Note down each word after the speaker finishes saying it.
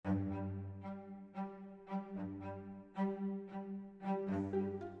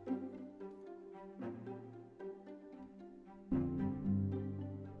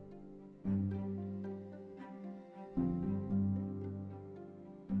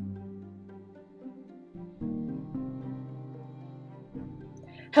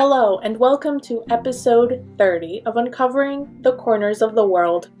Hello, and welcome to episode 30 of Uncovering the Corners of the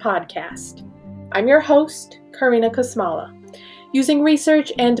World podcast. I'm your host, Karina Kosmala. Using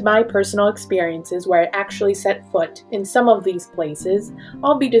research and my personal experiences where I actually set foot in some of these places,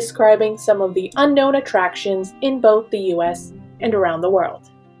 I'll be describing some of the unknown attractions in both the US and around the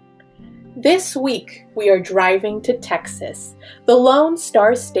world. This week, we are driving to Texas, the Lone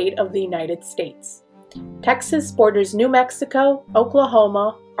Star State of the United States. Texas borders New Mexico,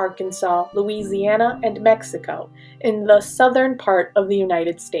 Oklahoma, Arkansas, Louisiana, and Mexico in the southern part of the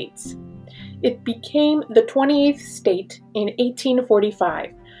United States. It became the 28th state in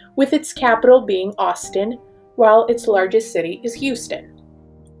 1845, with its capital being Austin, while its largest city is Houston.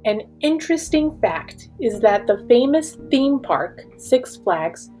 An interesting fact is that the famous theme park, Six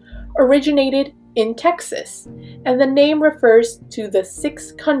Flags, originated in Texas, and the name refers to the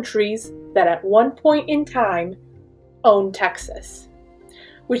 6 countries that at one point in time owned Texas,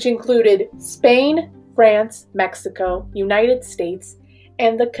 which included Spain, France, Mexico, United States,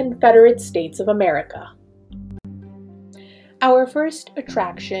 and the Confederate States of America. Our first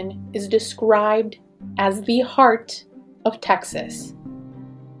attraction is described as the heart of Texas.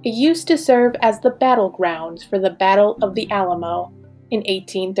 It used to serve as the battlegrounds for the Battle of the Alamo in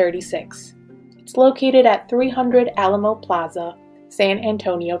 1836. It's located at 300 Alamo Plaza, San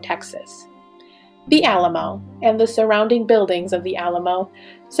Antonio, Texas. The Alamo and the surrounding buildings of the Alamo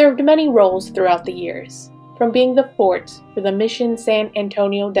served many roles throughout the years, from being the fort for the Mission San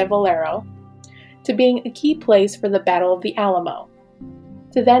Antonio de Valero, to being a key place for the Battle of the Alamo,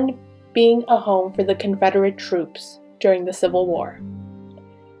 to then being a home for the Confederate troops during the Civil War.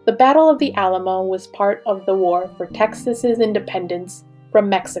 The Battle of the Alamo was part of the war for Texas's independence from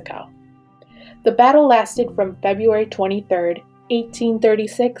Mexico. The battle lasted from February 23,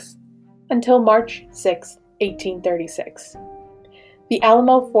 1836, until March 6, 1836. The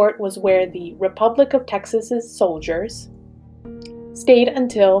Alamo Fort was where the Republic of Texas's soldiers stayed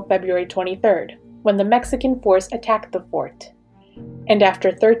until February 23rd, when the Mexican force attacked the fort. And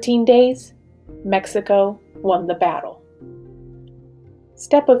after 13 days, Mexico won the battle.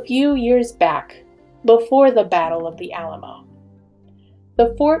 Step a few years back, before the Battle of the Alamo.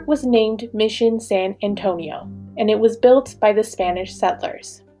 The fort was named Mission San Antonio, and it was built by the Spanish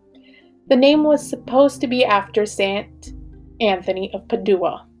settlers. The name was supposed to be after Saint Anthony of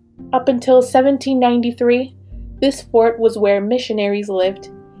Padua. Up until 1793, this fort was where missionaries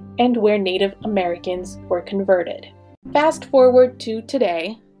lived and where Native Americans were converted. Fast forward to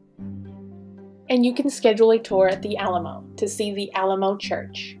today, and you can schedule a tour at the Alamo to see the Alamo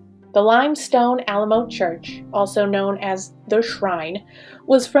Church. The limestone Alamo Church, also known as the Shrine,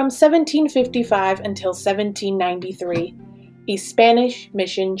 was from 1755 until 1793, a Spanish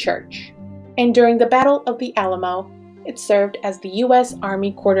mission church. And during the Battle of the Alamo, it served as the U.S.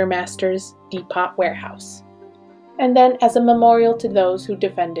 Army Quartermaster's Depot Warehouse, and then as a memorial to those who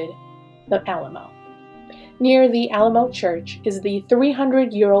defended the Alamo. Near the Alamo Church is the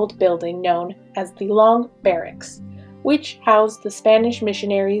 300-year-old building known as the Long Barracks, which housed the Spanish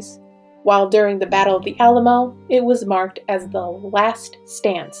missionaries, while during the Battle of the Alamo, it was marked as the last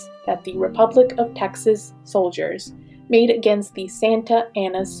stance that the Republic of Texas soldiers made against the Santa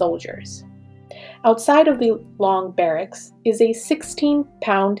Anna soldiers. Outside of the Long Barracks is a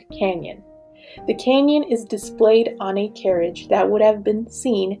 16-pound canyon. The canyon is displayed on a carriage that would have been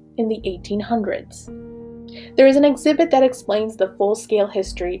seen in the 1800s. There is an exhibit that explains the full-scale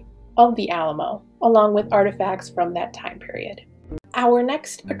history of the Alamo, along with artifacts from that time period. Our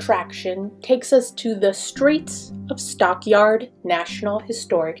next attraction takes us to the streets of Stockyard National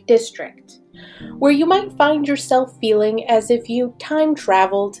Historic District, where you might find yourself feeling as if you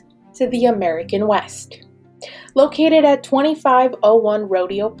time-traveled to the American West. Located at 2501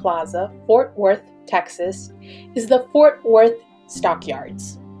 Rodeo Plaza, Fort Worth, Texas, is the Fort Worth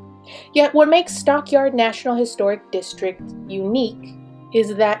Stockyards. Yet what makes Stockyard National Historic District unique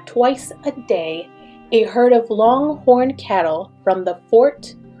is that twice a day, a herd of longhorn cattle from the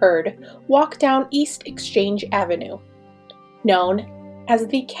Fort herd walk down East Exchange Avenue, known as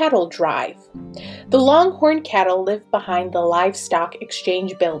the Cattle Drive. The longhorn cattle live behind the Livestock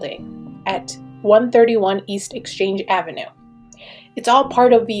Exchange building at 131 East Exchange Avenue. It's all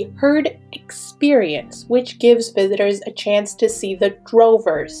part of the herd experience, which gives visitors a chance to see the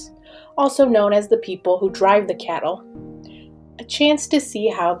drovers, also known as the people who drive the cattle, a chance to see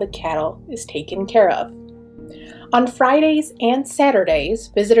how the cattle is taken care of. On Fridays and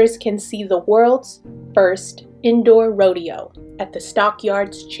Saturdays, visitors can see the world's first indoor rodeo at the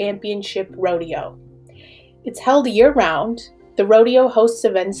Stockyards Championship Rodeo. It's held year-round. The The rodeo hosts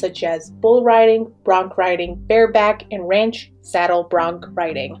events such as bull riding, bronc riding, bareback, and ranch saddle bronc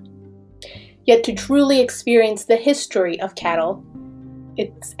riding. Yet to truly experience the history of cattle,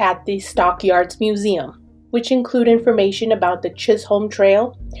 it's at the Stockyards Museum, which include information about the Chisholm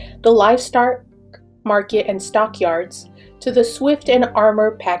Trail, the livestock market and stockyards, to the Swift and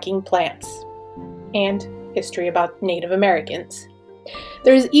Armour packing plants, and history about Native Americans.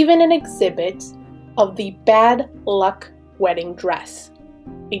 There is even an exhibit of the Bad Luck Wedding Dress,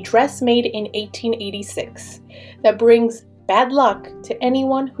 a dress made in 1886 that brings bad luck to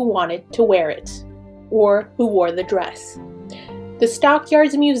anyone who wanted to wear it, or who wore the dress. The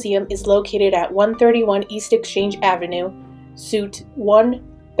Stockyards Museum is located at 131 East Exchange Avenue, Suite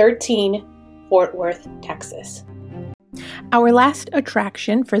 113, Fort Worth, Texas. Our last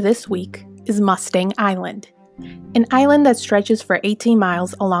attraction for this week is Mustang Island, an island that stretches for 18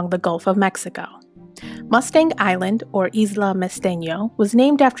 miles along the Gulf of Mexico. Mustang Island, or Isla Mesteño, was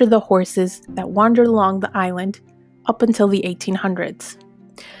named after the horses that wandered along the island up until the 1800s.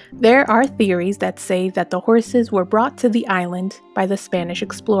 There are theories that say that the horses were brought to the island by the Spanish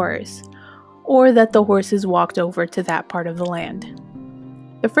explorers, or that the horses walked over to that part of the land.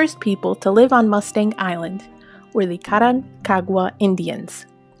 The first people to live on Mustang Island were the Carancagua Indians,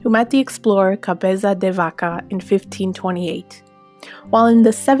 who met the explorer Cabeza de Vaca in 1528, while in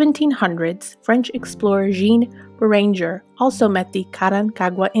the 1700s, French explorer Jean Beranger also met the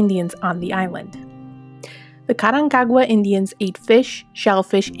Carancagua Indians on the island. The Carancagua Indians ate fish,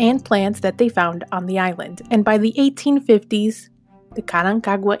 shellfish, and plants that they found on the island, and by the 1850s, the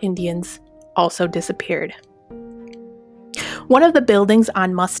Carancagua Indians also disappeared. One of the buildings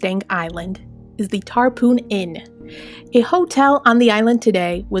on Mustang Island is the Tarpon Inn. A hotel on the island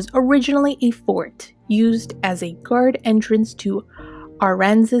today was originally a fort used as a guard entrance to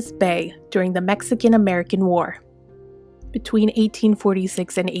Aransas Bay during the Mexican-American War between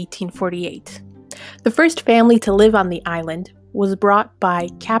 1846 and 1848. The first family to live on the island was brought by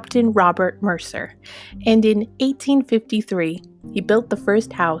Captain Robert Mercer, and in 1853, he built the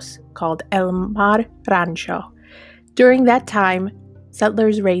first house called El Mar Rancho. During that time,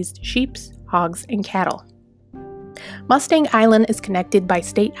 settlers raised sheep, hogs, and cattle. Mustang Island is connected by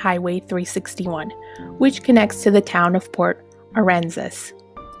State Highway 361, which connects to the town of Port Aransas.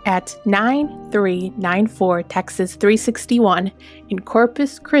 At 9394 Texas 361 in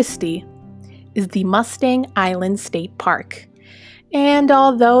Corpus Christi is the Mustang Island State Park. And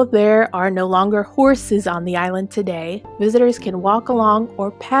although there are no longer horses on the island today, visitors can walk along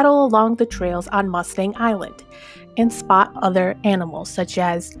or paddle along the trails on Mustang Island and spot other animals such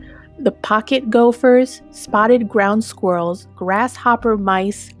as the pocket gophers, spotted ground squirrels, grasshopper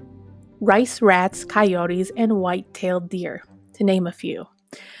mice, rice rats, coyotes, and white-tailed deer, to name a few.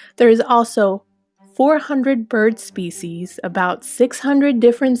 There is also 400 bird species, about 600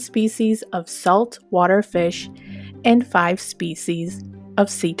 different species of saltwater fish, and 5 species of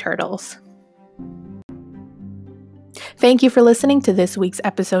sea turtles. Thank you for listening to this week's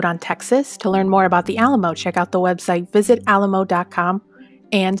episode on Texas. To learn more about the Alamo, check out the website visitalamo.com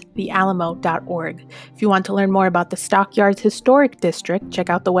and thealamo.org. If you want to learn more about the Stockyards Historic District, check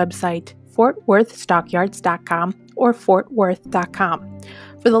out the website fortworthstockyards.com or fortworth.com.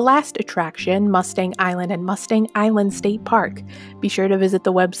 For the last attraction, Mustang Island and Mustang Island State Park, be sure to visit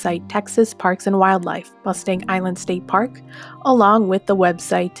the website Texas Parks and Wildlife, Mustang Island State Park, along with the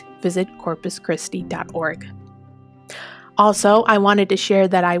website visitcorpuschristi.org. Also, I wanted to share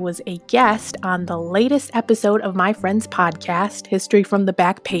that I was a guest on the latest episode of my friend's podcast, History from the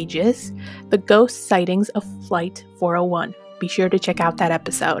Back Pages, The Ghost Sightings of Flight 401. Be sure to check out that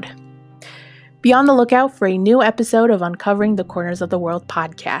episode. Be on the lookout for a new episode of Uncovering the Corners of the World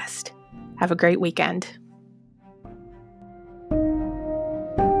podcast. Have a great weekend.